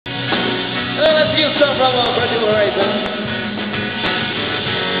Some from a virtual horizon.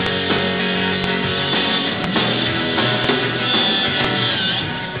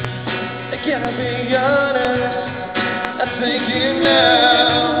 Can I be honest? I think you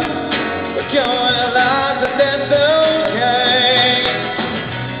know we're going alive, but that's okay.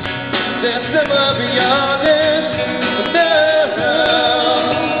 There's somewhere beyond this, but no.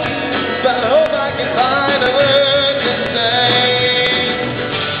 But I hope I can find a word to say.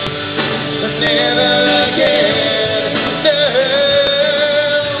 But never again, no,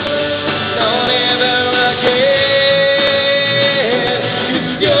 never again.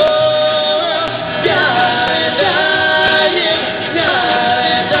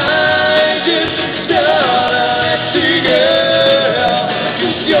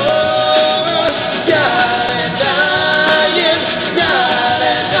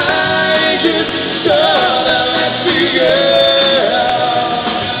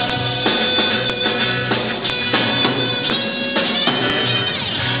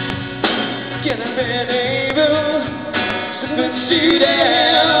 Can I be able to put you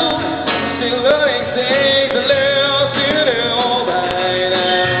down? Still learning things I learned to do right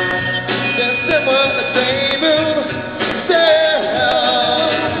now. There's someone to save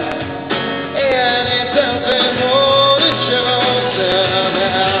and it's something more to show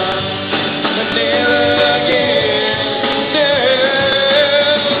somehow. But never again,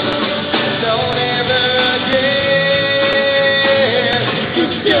 don't ever again.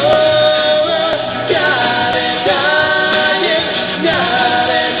 'Cause you're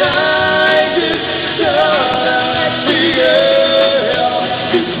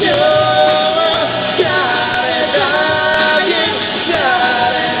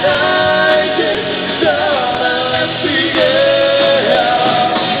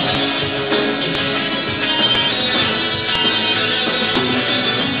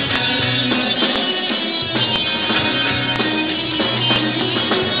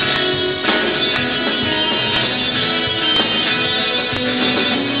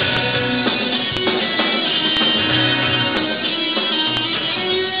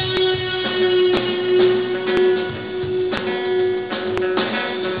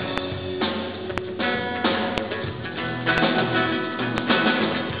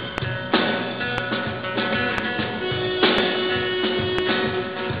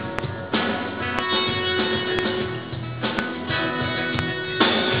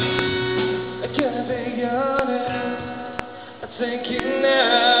I think you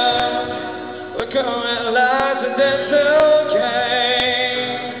know we're going alive, and that's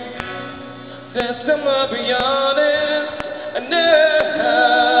okay. There's somewhere beyond it.